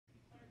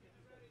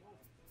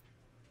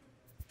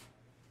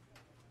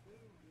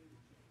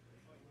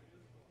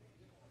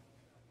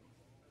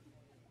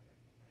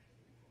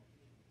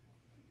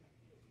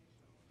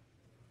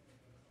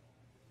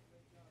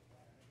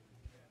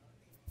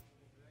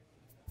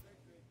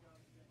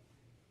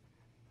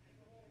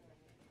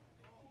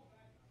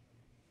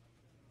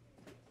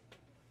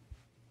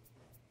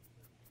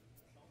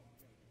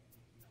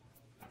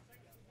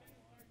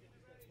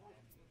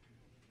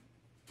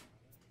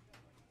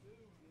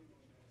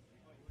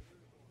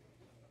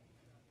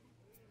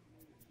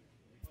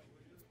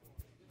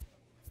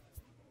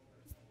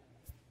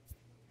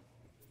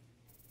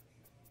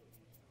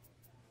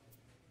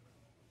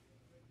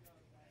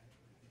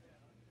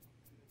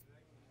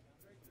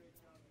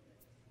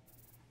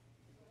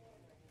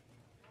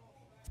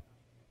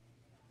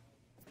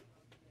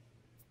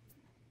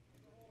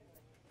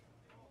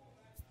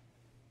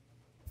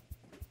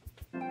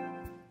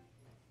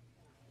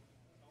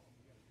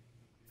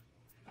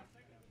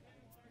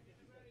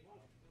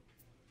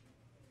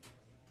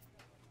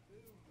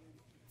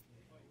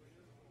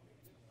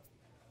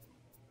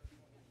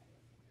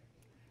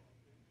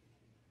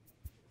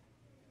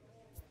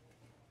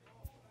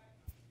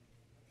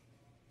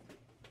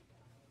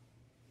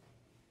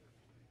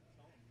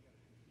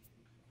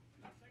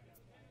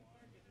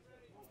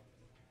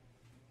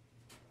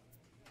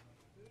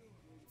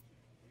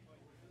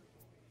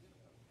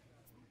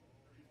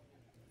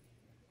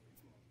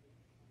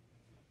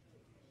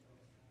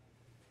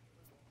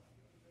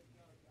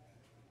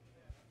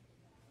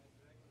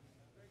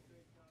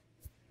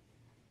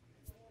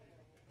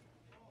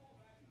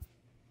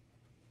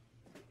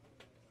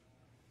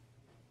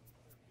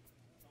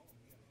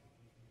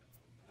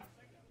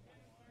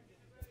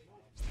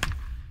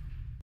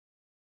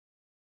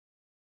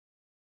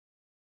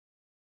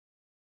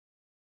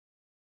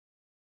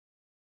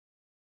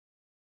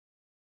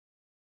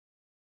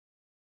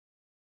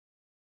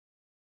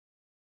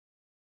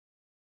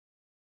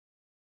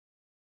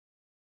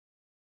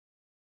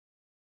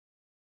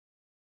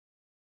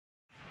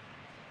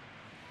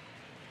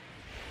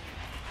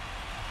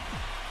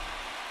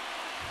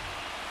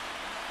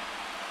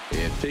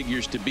It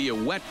figures to be a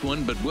wet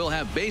one, but we'll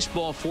have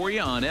baseball for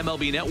you on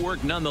MLB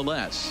Network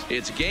nonetheless.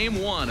 It's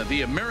Game 1 of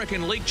the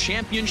American League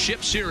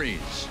Championship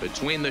Series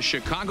between the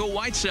Chicago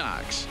White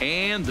Sox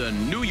and the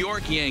New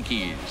York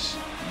Yankees.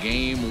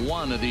 Game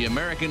 1 of the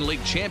American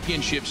League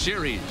Championship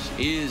Series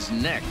is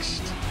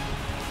next.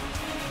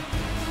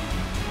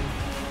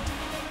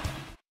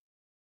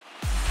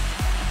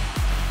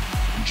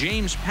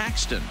 James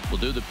Paxton will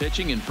do the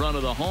pitching in front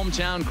of the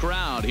hometown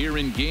crowd here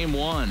in Game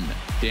 1.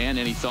 Dan,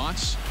 any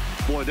thoughts?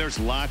 Boy, there's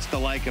lots to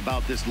like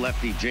about this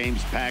lefty,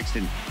 James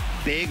Paxton.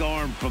 Big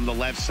arm from the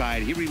left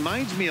side. He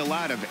reminds me a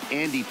lot of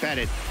Andy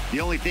Pettitte.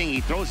 The only thing,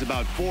 he throws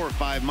about 4 or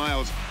 5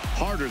 miles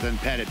harder than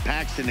Pettitte.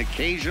 Paxton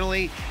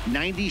occasionally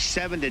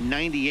 97 to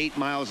 98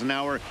 miles an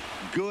hour.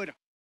 Good.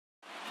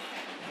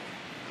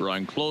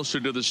 Drawing closer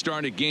to the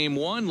start of Game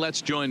 1,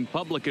 let's join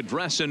public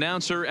address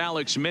announcer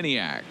Alex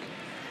Miniak.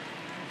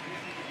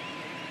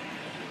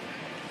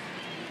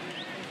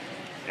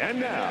 And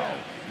now,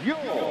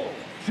 your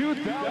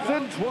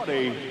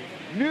 2020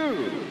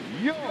 New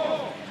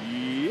York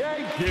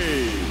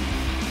Yankees.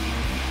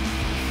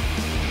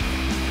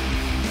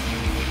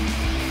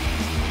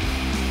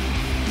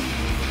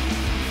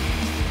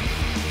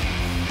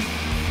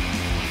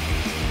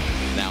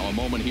 Now a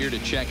moment here to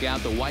check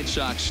out the White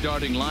Sox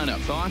starting lineup.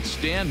 Thoughts,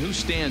 Dan? Who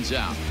stands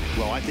out?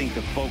 Well, I think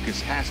the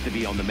focus has to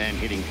be on the man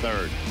hitting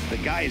third. The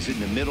guy is in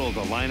the middle of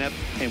the lineup,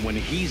 and when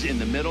he's in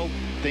the middle,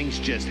 things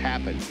just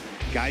happen.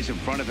 Guys in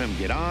front of him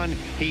get on,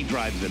 he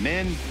drives them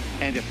in,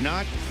 and if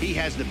not, he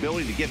has the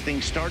ability to get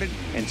things started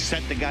and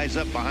set the guys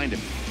up behind him.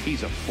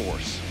 He's a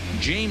force.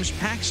 James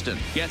Paxton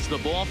gets the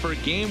ball for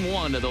Game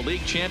 1 of the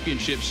League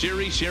Championship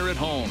Series here at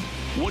home.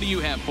 What do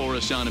you have for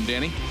us on him,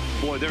 Danny?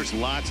 Boy, there's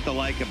lots to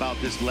like about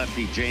this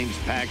lefty, James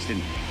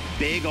Paxton.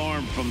 Big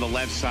arm from the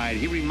left side.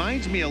 He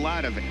reminds me a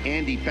lot of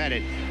Andy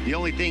Pettitte. The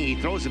only thing, he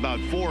throws about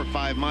 4 or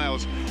 5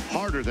 miles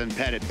harder than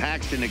Pettitte.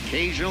 Paxton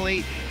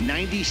occasionally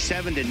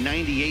 97 to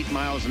 98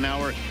 miles an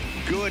hour.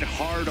 Good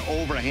hard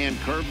overhand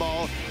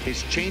curveball.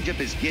 His changeup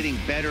is getting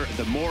better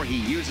the more he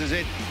uses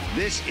it.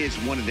 This is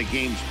one of the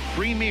game's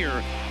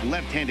premier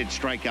left-handed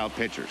strikeout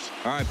pitchers.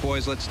 All right,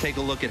 boys, let's take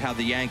a look at how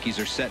the Yankees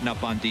are setting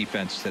up on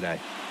defense today.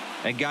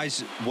 And guys,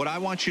 what I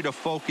want you to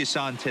focus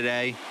on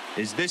today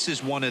is this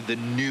is one of the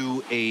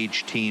new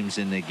age teams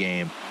in the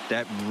game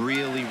that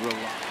really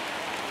rely.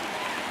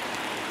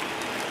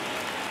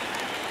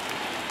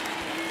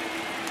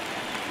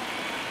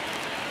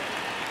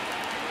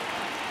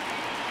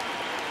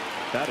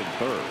 Batting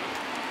third,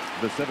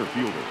 the center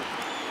fielder,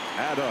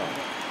 Adam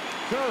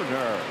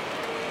Turner.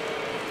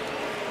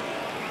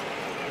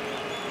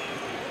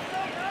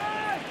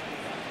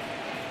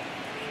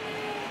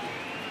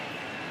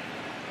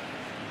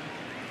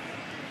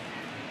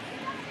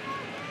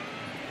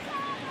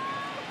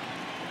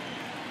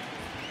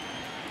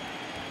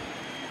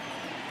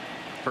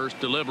 First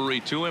delivery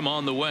to him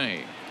on the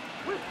way.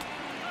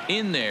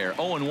 In there,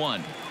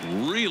 0-1.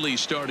 Really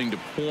starting to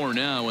pour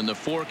now, and the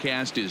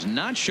forecast is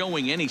not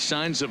showing any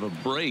signs of a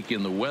break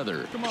in the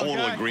weather.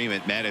 Total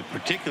agreement, man. And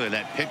particularly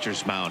that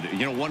pitcher's mound.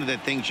 You know, one of the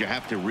things you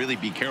have to really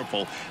be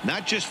careful,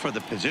 not just for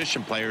the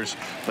position players,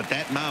 but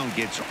that mound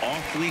gets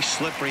awfully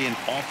slippery and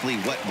awfully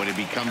wet when it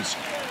becomes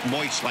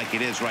moist like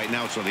it is right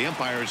now. So the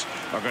umpires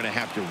are going to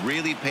have to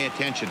really pay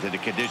attention to the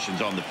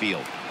conditions on the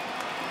field.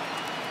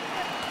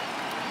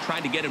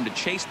 Tried to get him to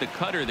chase the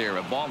cutter there.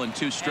 A ball and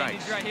 2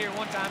 strikes. He's right here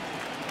one time.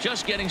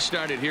 Just getting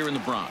started here in the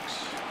Bronx.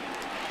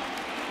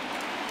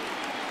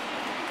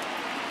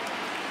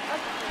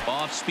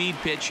 Off speed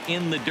pitch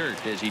in the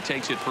dirt as he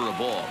takes it for a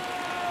ball.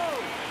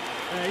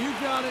 Hey, you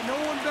got it. No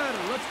one better.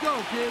 Let's go,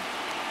 kid.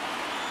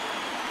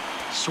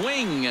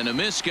 Swing and a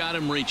miss got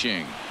him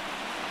reaching.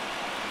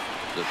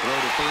 The throw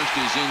to first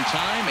is in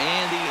time,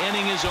 and the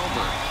inning is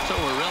over. So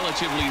a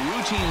relatively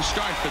routine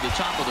start for the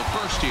top of the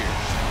first here.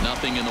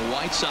 Nothing in the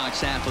White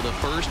Sox half of the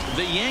first.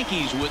 The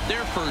Yankees with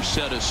their first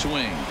set of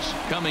swings.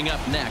 Coming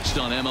up next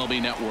on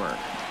MLB Network.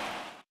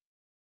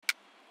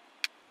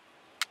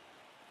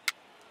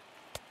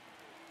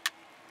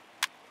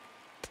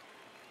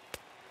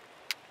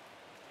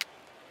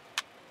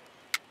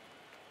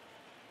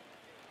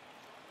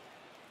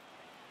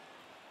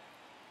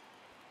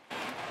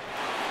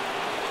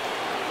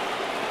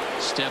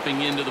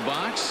 Stepping into the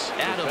box,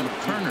 Adam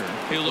Turner.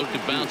 He'll look to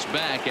bounce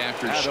back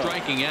after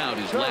striking out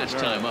his last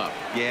time up.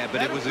 Yeah,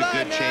 but it was a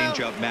good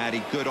changeup,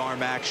 Matty. Good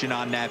arm action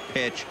on that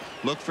pitch.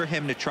 Look for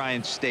him to try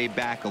and stay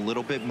back a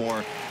little bit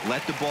more.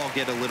 Let the ball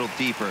get a little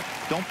deeper.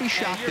 Don't be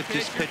shocked if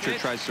this pitcher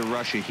tries to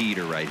rush a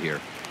heater right here.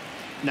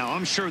 Now,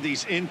 I'm sure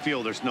these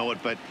infielders know it,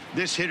 but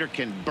this hitter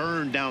can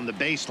burn down the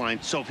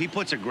baseline. So if he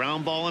puts a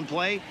ground ball in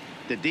play,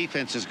 the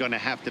defense is going to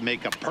have to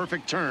make a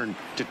perfect turn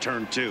to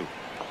turn 2.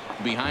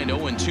 Behind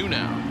 0-2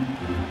 now.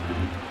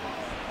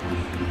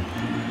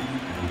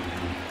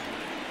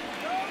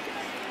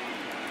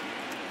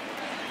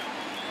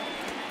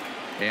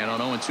 And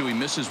on 0-2, he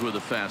misses with a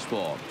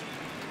fastball.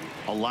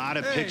 A lot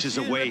of pitches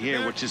away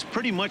here, which is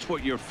pretty much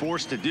what you're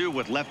forced to do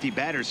with lefty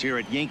batters here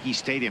at Yankee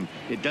Stadium.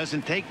 It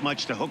doesn't take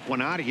much to hook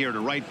one out of here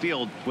to right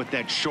field with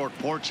that short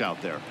porch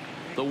out there.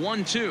 The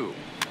 1-2.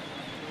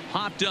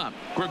 Popped up.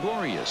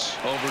 Gregorius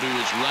over to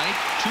his right.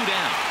 2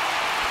 down.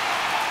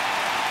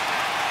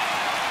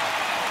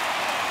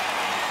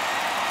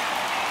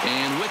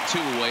 And with 2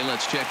 away,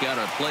 let's check out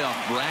our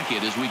playoff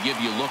bracket as we give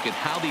you a look at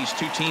how these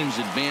two teams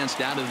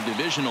advanced out of the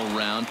divisional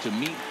round to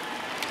meet.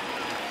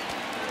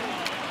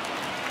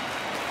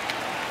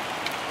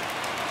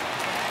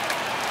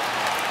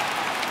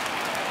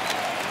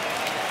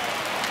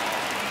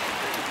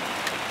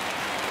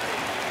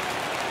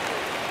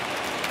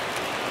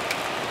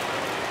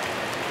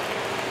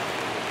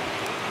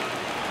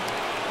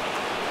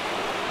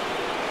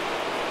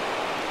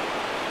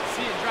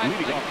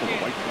 Leading off for the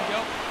White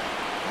Sox,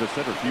 the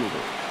center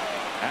fielder,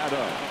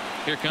 Adam.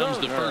 Here comes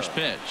Turner. the first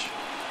pitch.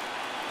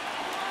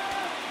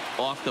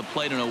 Off the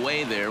plate and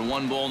away there.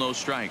 1 ball, no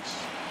strikes.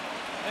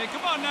 Hey,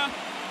 come on now.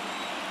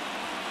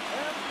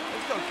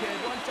 Let's go, kid.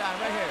 One time,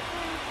 right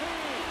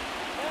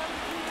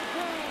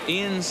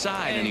here.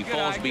 Inside, and he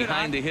falls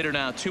behind the hitter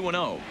now.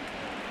 2-0.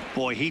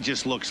 Boy, he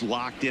just looks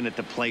locked in at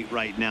the plate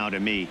right now to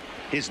me.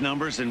 His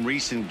numbers in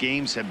recent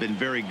games have been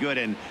very good,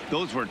 and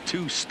those were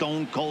 2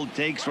 stone-cold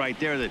takes right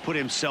there that put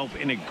himself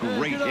in a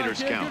great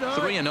hitter's count.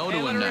 3-0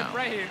 to him now.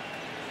 Right here.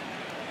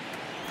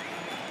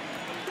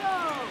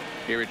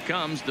 Here it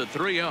comes, the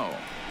 3-0.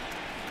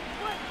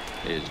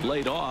 Is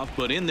laid off,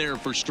 but in there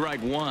for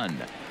strike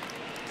 1.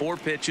 4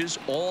 pitches,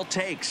 all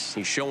takes.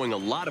 He's showing a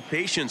lot of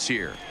patience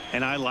here.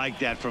 And I like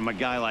that from a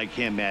guy like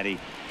him, Matty.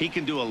 He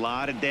can do a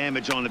lot of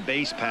damage on the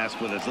base pass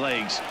with his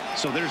legs,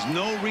 so there's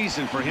no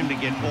reason for him to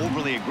get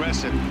overly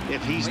aggressive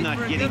if he's not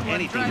getting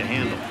anything to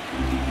handle.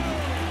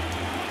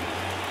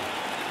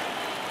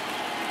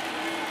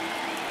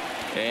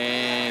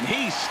 And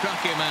he struck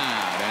him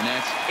out, and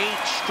that's 8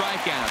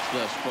 strikeouts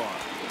thus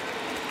far.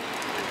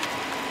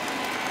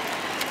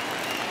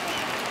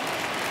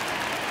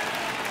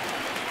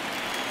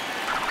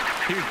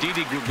 Here's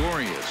Didi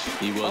Gregorius.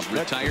 He was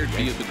retired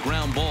via the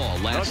ground ball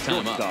last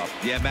time up.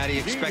 Yeah, Matty,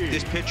 expect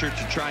this pitcher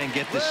to try and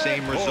get the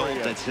same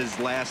result. That's his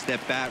last at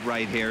bat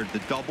right here. The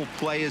double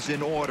play is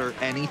in order.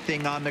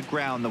 Anything on the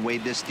ground, the way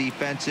this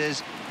defense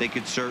is, they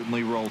could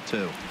certainly roll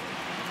too.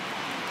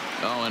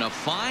 Oh, and a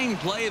fine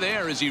play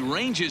there as he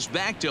ranges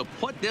back to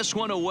put this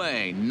one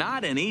away.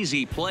 Not an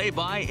easy play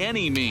by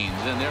any means,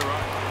 and there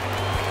are.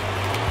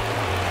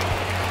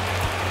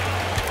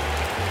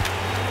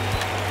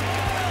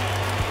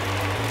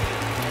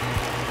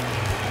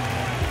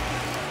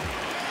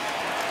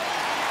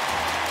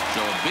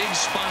 Big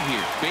spot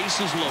here.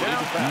 Bases loaded.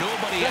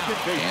 Nobody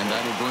out. And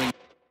that'll bring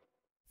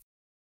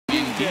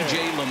in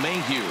DJ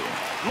LeMahieu.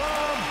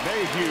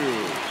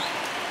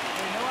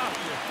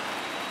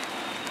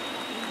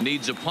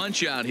 Needs a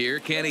punch out here.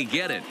 Can he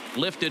get it?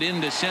 Lifted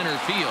into center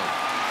field.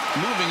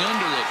 Moving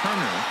under it.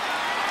 Turner.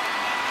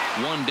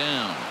 1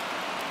 down.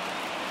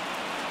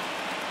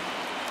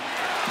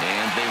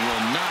 And they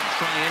will not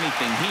try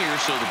anything here,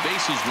 so the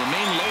bases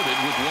remain loaded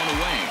with 1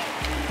 away.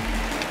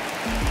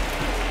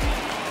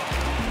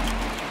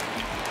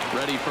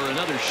 Ready for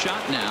another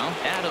shot now.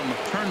 Adam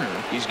Turner.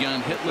 He's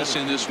gone hitless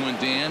in this one,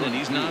 Dan, and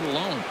he's not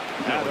alone.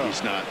 No,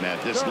 he's not, Matt.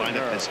 This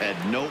lineup has had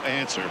no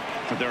answer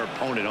for their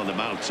opponent on the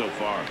mound so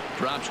far.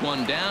 Drops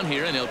 1 down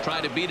here, and he'll try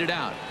to beat it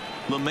out.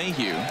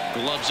 LeMahieu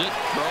gloves it.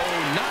 Throw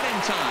not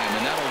in time,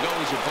 and that'll go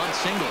as a bunt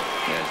single.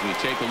 As we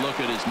take a look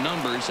at his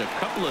numbers, a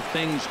couple of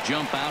things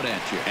jump out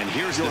at you. And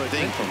here's the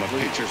thing from a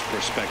pitcher's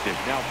perspective.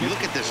 You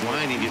look at this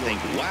line and you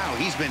think, wow,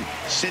 he's been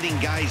sitting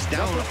guys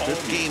down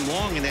all game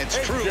long, and that's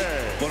true.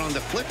 But on the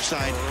flip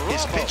side,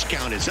 his pitch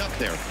count is up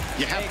there.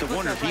 You have to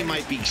wonder if he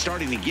might be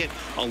starting to get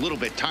a little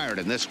bit tired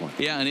in this one.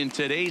 Yeah, and in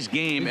today's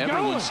game,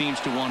 everyone seems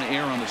to want to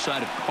err on the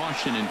side of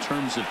caution in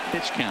terms of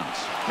pitch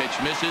counts. Pitch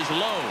misses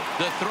low.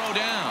 The throw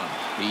down.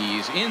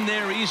 He's in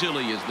there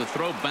easily as the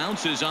throw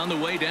bounces on the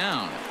way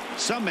down.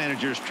 Some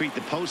managers treat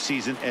the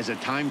postseason as a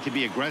time to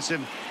be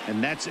aggressive,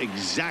 and that's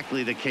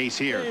exactly the case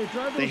here.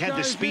 They had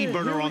the speed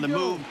burner on the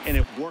move, and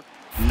it worked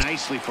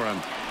nicely for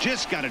him.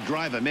 Just got to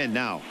drive him in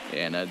now.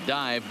 And a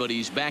dive, but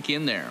he's back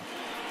in there.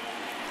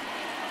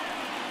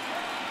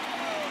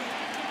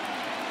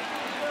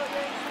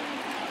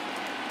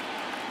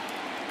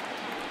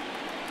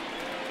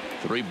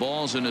 Three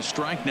balls and a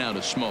strike now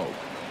to Smoke.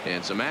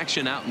 And some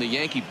action out in the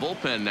Yankee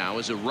bullpen now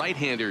as a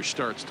right-hander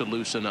starts to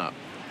loosen up.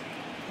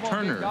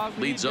 Turner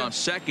leads off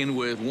second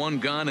with 1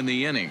 gone in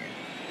the inning.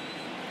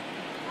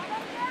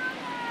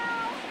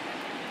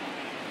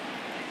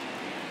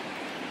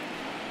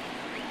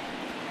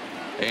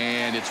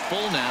 And it's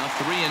full now,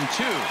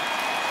 3-2.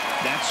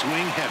 That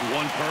swing had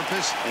one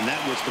purpose, and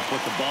that was to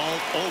put the ball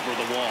over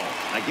the wall.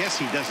 I guess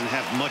he doesn't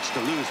have much to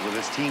lose with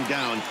his team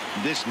down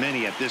this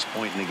many at this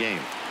point in the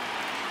game.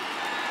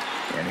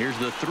 And here's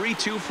the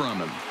 3-2 from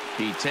him.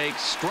 He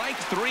takes strike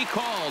 3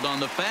 called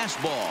on the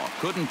fastball.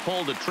 Couldn't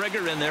pull the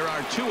trigger, and there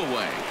are 2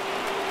 away.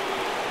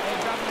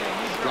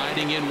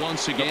 Striding in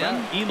once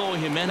again, Eloy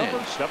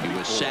Jimenez. He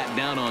was sat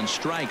down on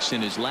strikes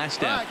in his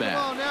last at-bat.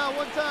 Come on now,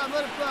 one time,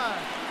 let it fly.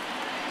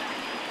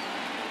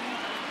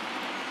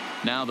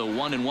 Now the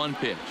 1-1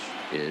 pitch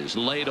is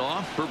laid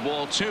off for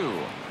ball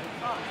 2.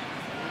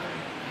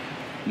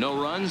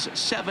 No runs,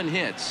 7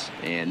 hits,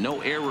 and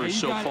no errors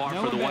so far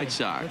for the White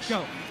Sox. Let's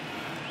go.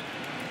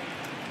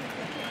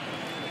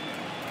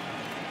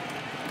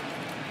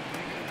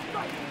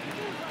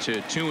 To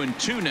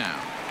 2-2 now.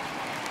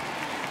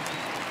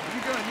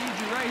 You're gonna need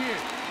you right here.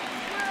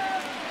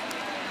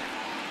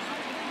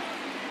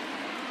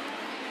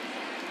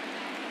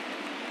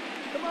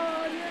 Come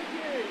on,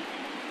 Yankees.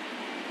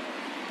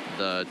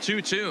 The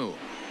 2-2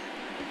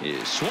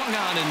 is swung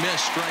on and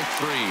missed, strike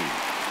 3.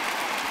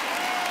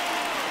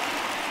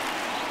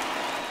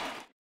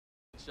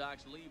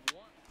 Sox leave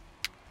 1.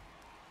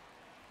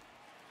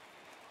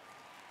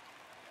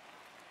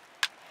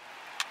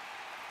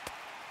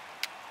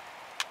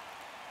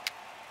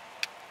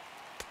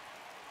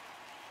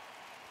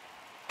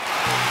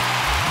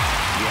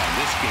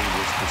 This game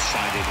was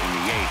decided in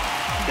the 8th.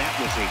 That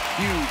was a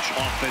huge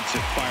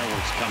offensive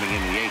fireworks coming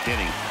in the 8th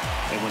inning.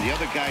 And when the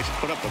other guys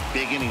put up a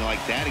big inning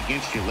like that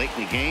against you late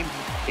in the game,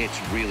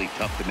 it's really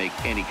tough to make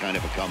any kind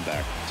of a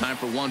comeback. Time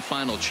for one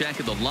final check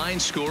of the line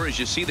score as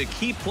you see the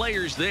key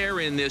players there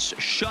in this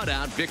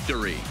shutout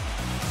victory.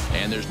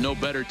 And there's no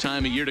better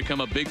time of year to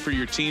come up big for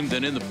your team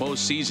than in the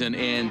postseason.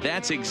 And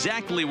that's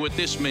exactly what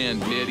this man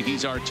did.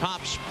 He's our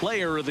top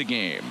player of the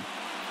game.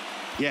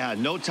 Yeah,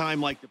 no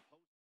time like the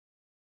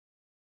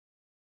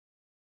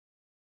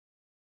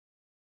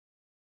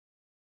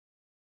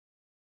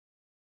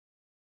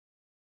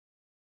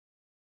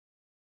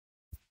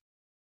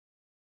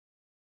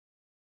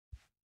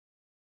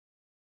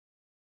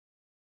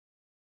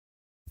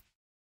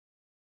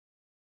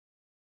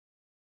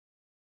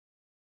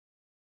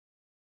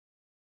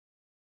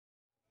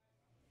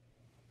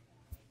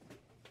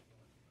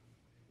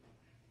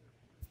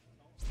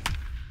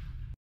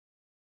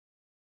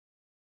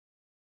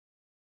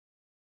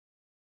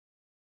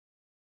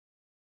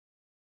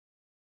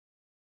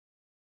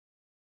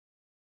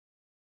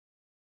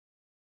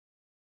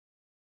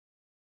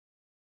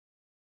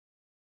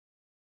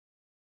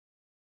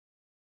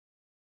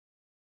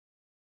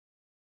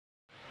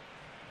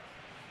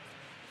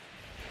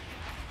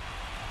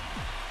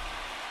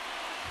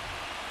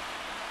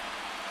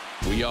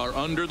We are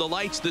under the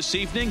lights this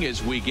evening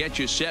as we get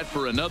you set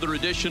for another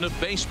edition of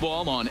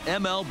baseball on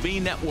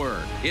MLB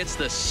Network. It's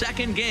the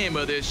second game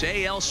of this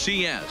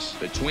ALCS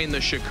between the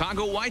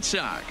Chicago White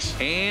Sox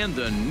and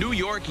the New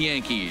York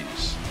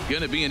Yankees.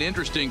 Going to be an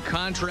interesting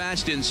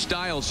contrast in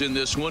styles in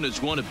this one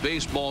as one of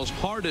baseball's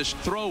hardest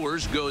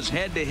throwers goes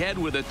head-to-head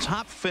with a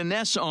top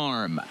finesse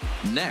arm.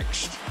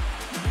 Next,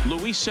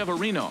 Luis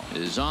Severino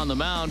is on the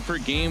mound for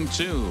Game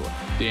 2.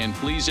 Dan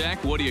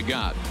Plesac, what do you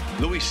got?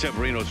 Luis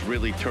Severino's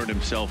really turned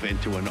himself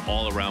into an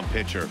all-around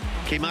pitcher.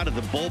 Came out of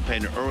the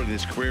bullpen early in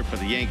his career for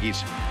the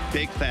Yankees.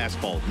 Big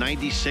fastball,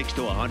 96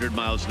 to 100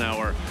 miles an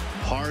hour.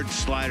 Hard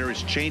slider.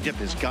 His changeup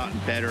has gotten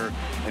better.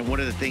 And one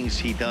of the things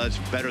he does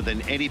better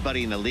than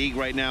anybody in the league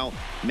right now,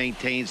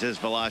 maintains his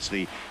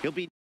velocity. He'll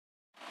be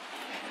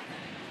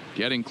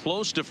getting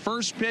close to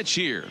first pitch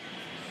here.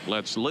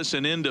 Let's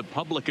listen in to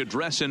public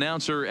address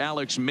announcer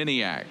Alex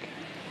Miniak.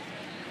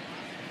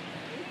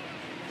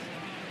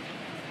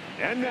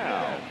 And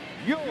now,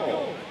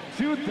 your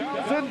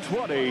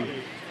 2020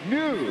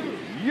 New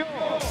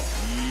York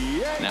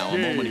Yankees. Now a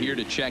moment here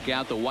to check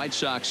out the White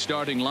Sox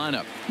starting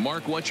lineup.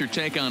 Mark, what's your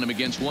take on him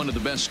against one of the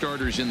best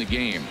starters in the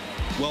game?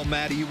 Well,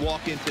 Matty, you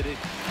walk into the...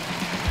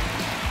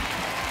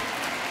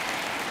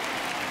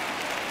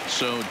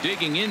 So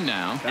digging in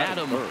now,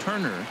 Adam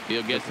Turner.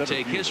 He'll get to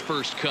take his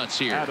first cuts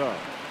here. Adam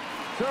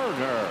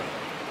Turner.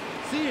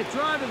 See it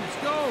driving. Let's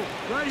go.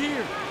 Right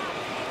here.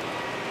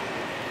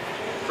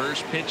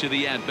 First pitch of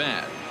the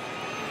at-bat.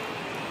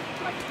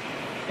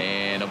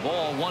 And a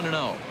ball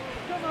 1-0.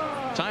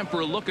 Time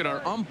for a look at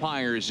our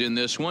umpires in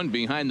this one.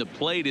 Behind the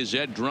plate is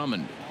Ed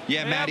Drummond.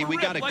 Yeah, Matty, we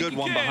got a good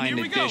one behind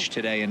the dish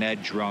today in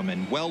Ed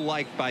Drummond. Well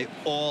liked by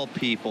all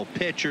people,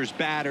 pitchers,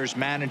 batters,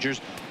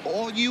 managers.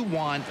 All you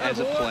want as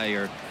a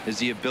player is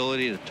the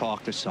ability to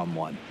talk to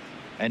someone.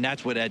 And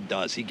that's what Ed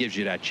does. He gives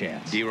you that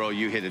chance. Dero,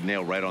 you hit a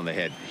nail right on the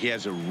head. He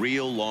has a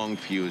real long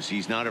fuse.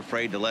 He's not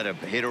afraid to let a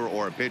hitter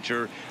or a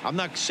pitcher, I'm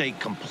not saying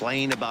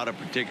complain about a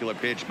particular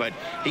pitch, but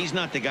he's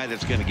not the guy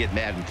that's going to get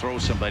mad and throw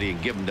somebody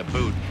and give him the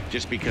boot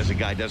just because a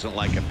guy doesn't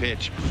like a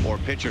pitch or a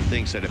pitcher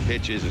thinks that a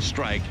pitch is a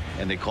strike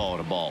and they call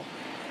it a ball.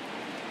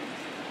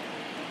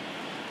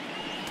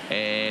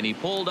 And he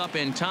pulled up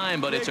in time,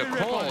 but it's a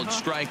called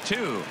strike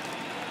 2.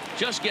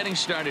 Just getting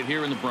started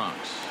here in the Bronx.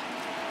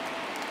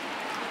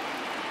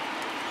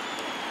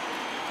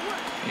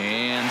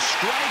 And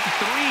strike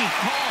 3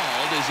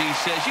 called as he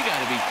says, you got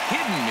to be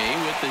kidding me,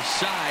 with the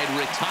side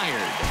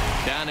retired.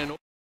 Down in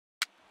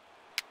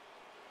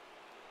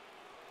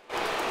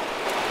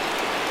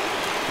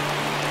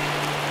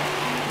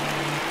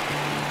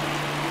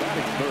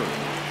Batting third,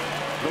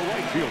 the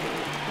right fielder,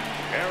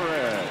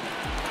 Aaron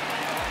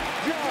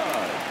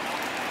Judge.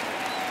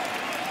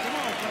 Come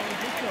on, fellas.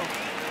 Let's go.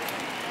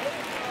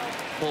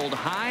 pulled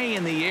high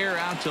in the air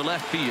out to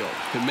left field.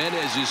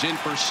 Jimenez is in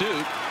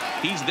pursuit.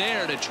 He's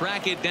there to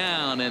track it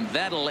down, and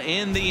that'll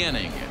end the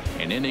inning.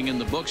 An inning in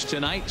the books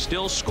tonight,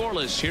 still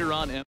scoreless here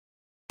on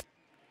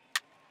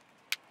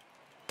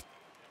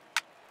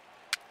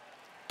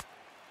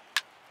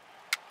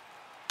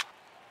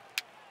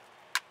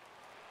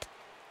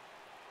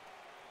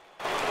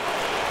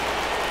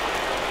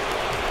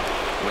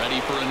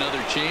Ready for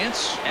another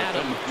chance?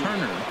 Adam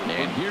Turner.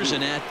 And here's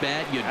an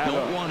at-bat you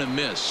don't want to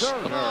miss. A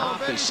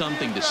pop is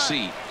something to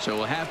see, so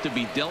will have to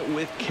be dealt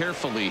with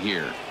carefully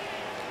here.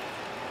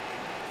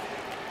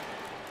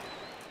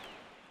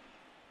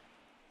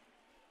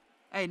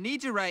 Hey,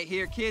 need you right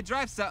here, kid.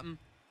 Drive something.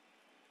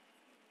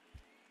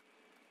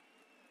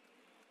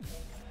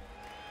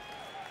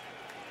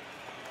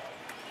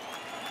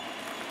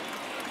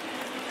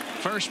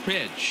 First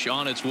pitch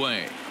on its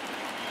way.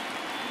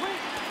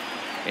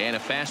 And a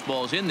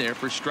fastball's in there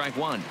for strike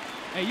one.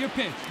 Hey, your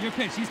pitch. Your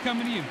pitch. He's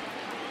coming to you.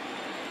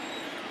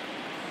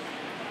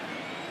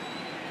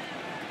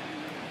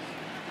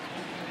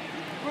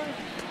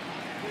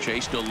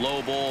 Chased a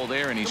low ball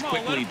there, and he's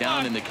quickly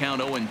down in the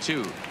count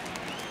 0-2.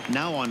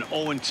 Now on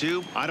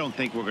 0-2, I don't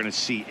think we're going to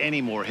see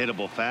any more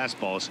hittable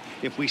fastballs.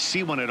 If we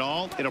see one at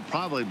all, it'll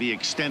probably be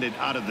extended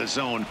out of the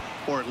zone,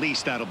 or at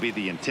least that'll be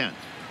the intent.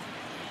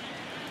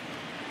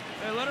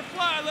 Hey, let her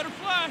fly. Let her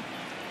fly.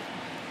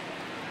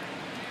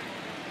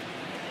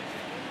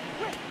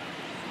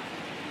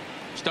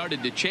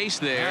 Started to chase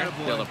there.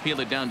 They'll appeal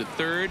it down to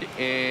third,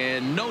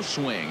 and no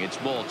swing. It's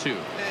ball two.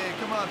 Hey,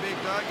 come on, big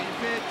dog. Get your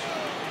pitch.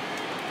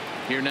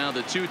 Here now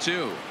the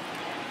 2-2.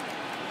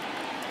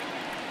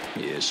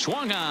 He is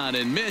swung on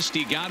and missed.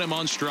 He got him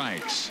on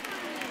strikes.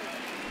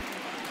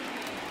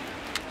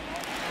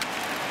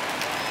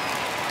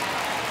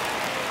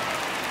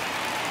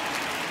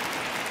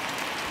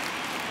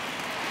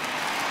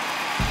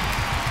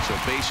 So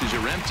bases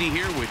are empty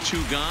here with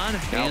two gone.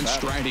 And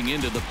striding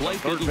into the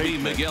plate, it'll be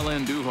Miguel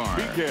Andujar.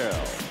 Miguel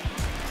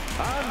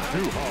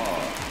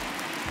Andujar.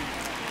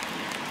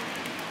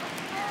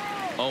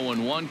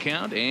 0-1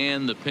 count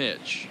and the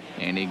pitch.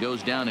 And he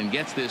goes down and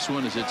gets this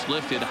one as it's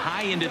lifted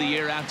high into the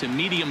air out to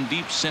medium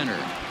deep center.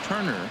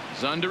 Turner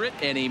is under it,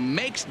 and he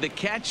makes the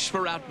catch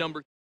for out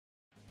number.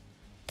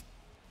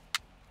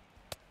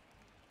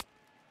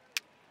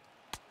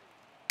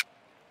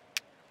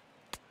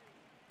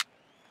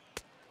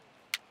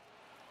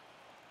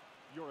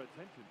 Your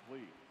attention,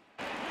 please.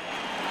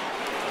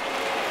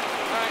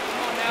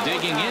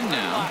 Digging in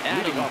now,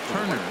 Adam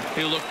Turner.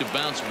 He'll look to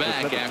bounce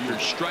back after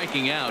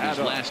striking out his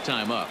last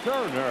time up.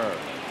 Turner.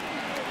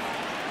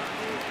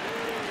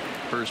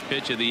 First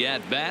pitch of the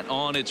at-bat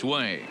on its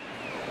way.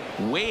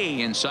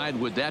 Way inside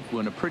with that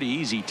one. A pretty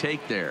easy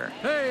take there.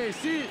 Hey,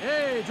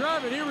 hey,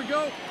 drive it. Here we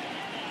go.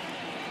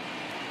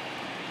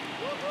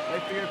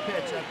 Wait for your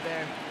pitch up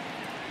there.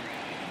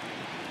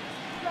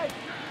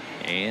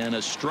 And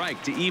a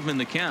strike to even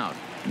the count.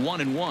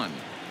 1-1.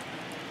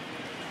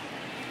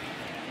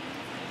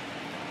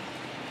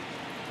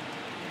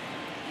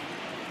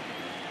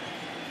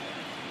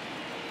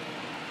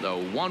 The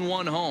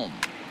 1-1 home.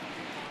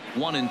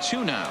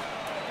 1-2 now.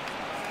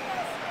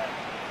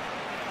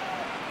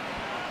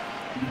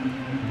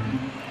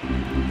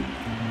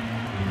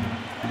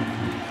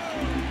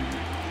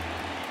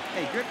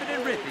 Hey, grip it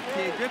and rip it,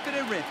 kid. Grip it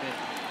and rip it.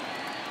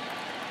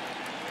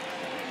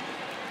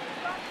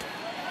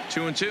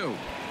 2-2.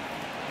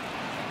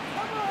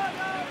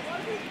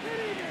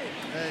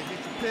 Hey, get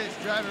your pitch.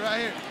 Drive it right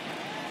here.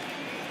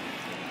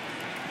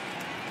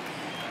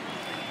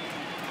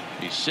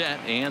 He's set,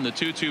 and the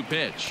 2-2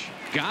 pitch.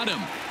 Got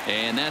him.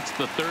 And that's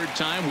the third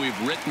time we've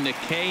written a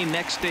K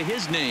next to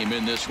his name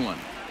in this one.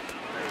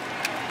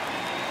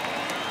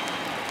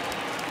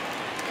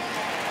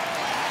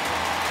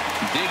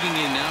 Digging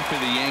in now for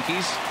the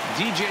Yankees,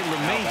 DJ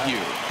LeMahieu.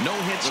 No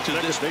hits to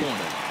this point.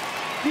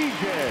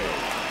 DJ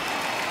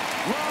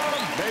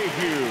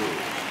LeMahieu.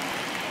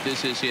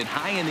 This is hit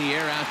high in the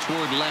air out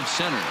toward left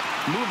center.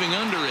 Moving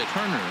under it,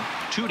 Turner,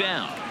 2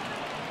 down.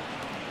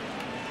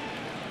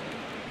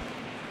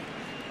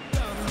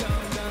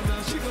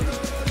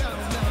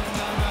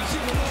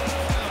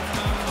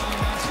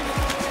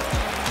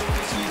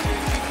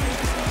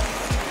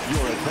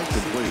 Your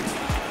attention, please.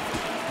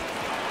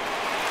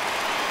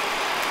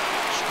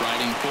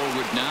 Striding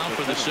forward now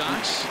for the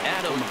Sox,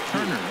 Adam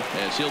Turner,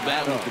 as he'll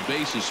bat with the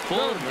bases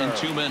full and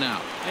 2 men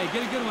out. Hey,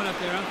 get a good one up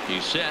there, huh?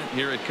 He's set.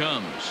 Here it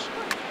comes.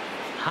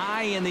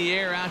 High in the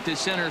air out to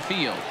center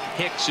field.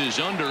 Hicks is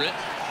under it.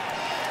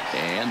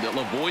 And they'll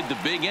avoid the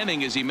big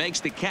inning as he makes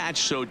the catch.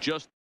 So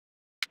just.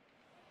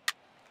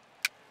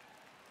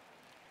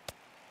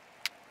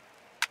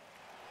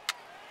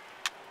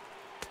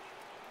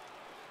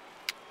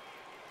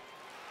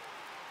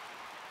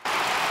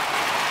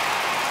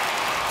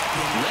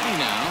 Ready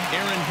now,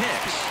 Aaron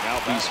Hicks.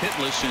 He's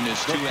hitless in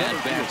his 2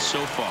 at-bats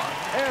so far.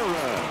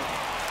 Aaron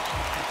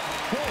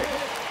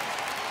Hicks.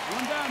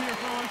 One down here,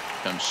 fellas.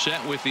 Comes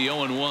set with the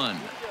 0-1.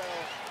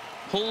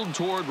 Pulled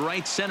toward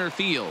right center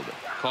field.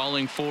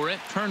 Calling for it,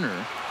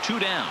 Turner, 2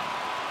 down.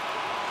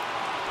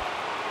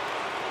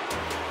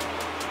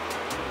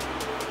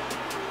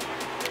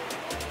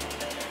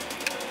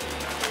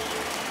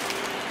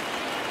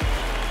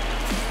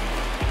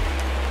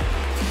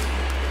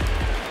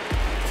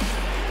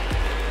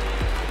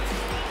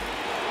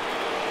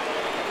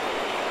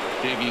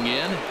 Digging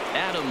in,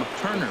 Adam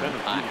Turner,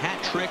 a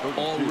hat trick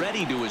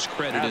already to his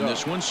credit in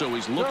this one, so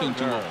he's looking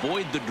to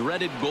avoid the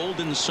dreaded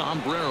golden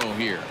sombrero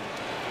here.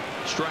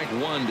 Strike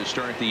one to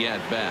start the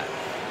at-bat.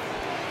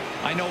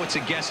 I know it's a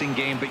guessing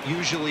game, but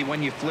usually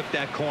when you flip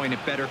that coin, it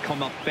better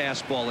come up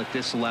fastball at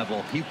this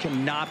level. You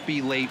cannot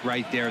be late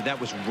right there. That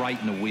was right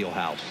in the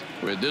wheelhouse.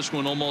 With this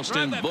one almost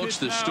in books,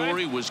 the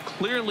story was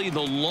clearly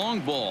the long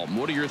ball.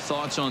 What are your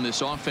thoughts on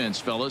this offense,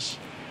 fellas?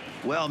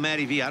 Well,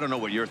 Matty V, I don't know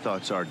what your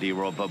thoughts are,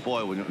 D-Roll, but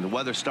boy, when the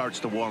weather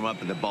starts to warm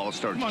up and the ball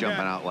starts jumping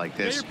out like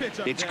this,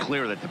 it's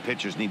clear that the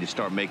pitchers need to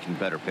start making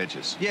better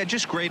pitches. Yeah,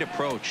 just great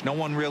approach. No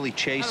one really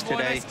chased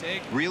today.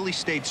 Really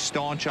stayed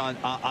staunch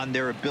on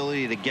their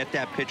ability to get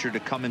that pitcher to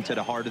come into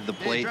the heart of the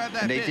plate,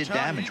 and they did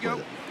damage with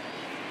it.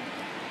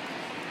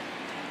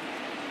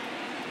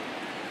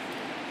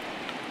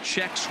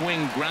 Check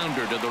swing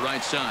grounder to the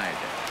right side.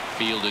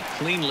 Fielded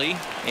cleanly,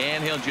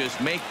 and he'll just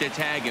make the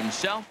tag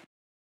himself.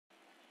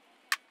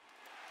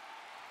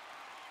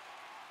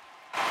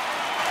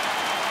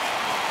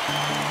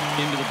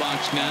 Into the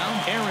box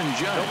now, Aaron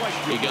Judge.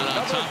 He got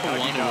on top of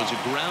one. It was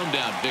a ground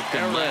out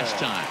victim last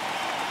time.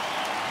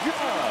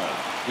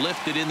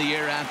 Lifted in the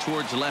air out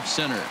towards left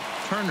center.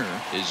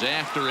 Turner is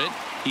after it.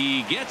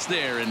 He gets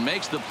there and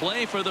makes the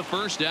play for the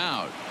first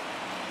out.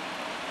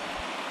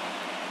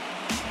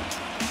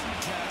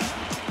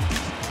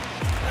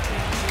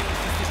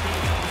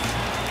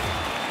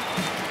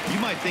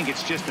 I think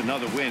it's just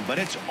another win, but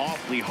it's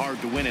awfully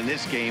hard to win in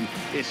this game,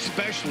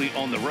 especially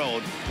on the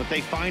road. But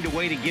they find a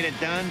way to get it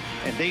done,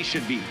 and they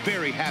should be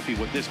very happy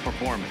with this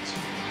performance.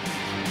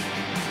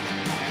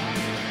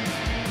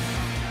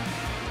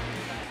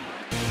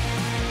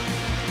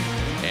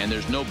 And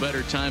there's no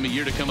better time of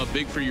year to come up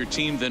big for your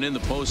team than in the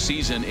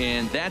postseason,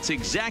 and that's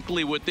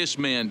exactly what this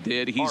man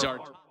did. He's our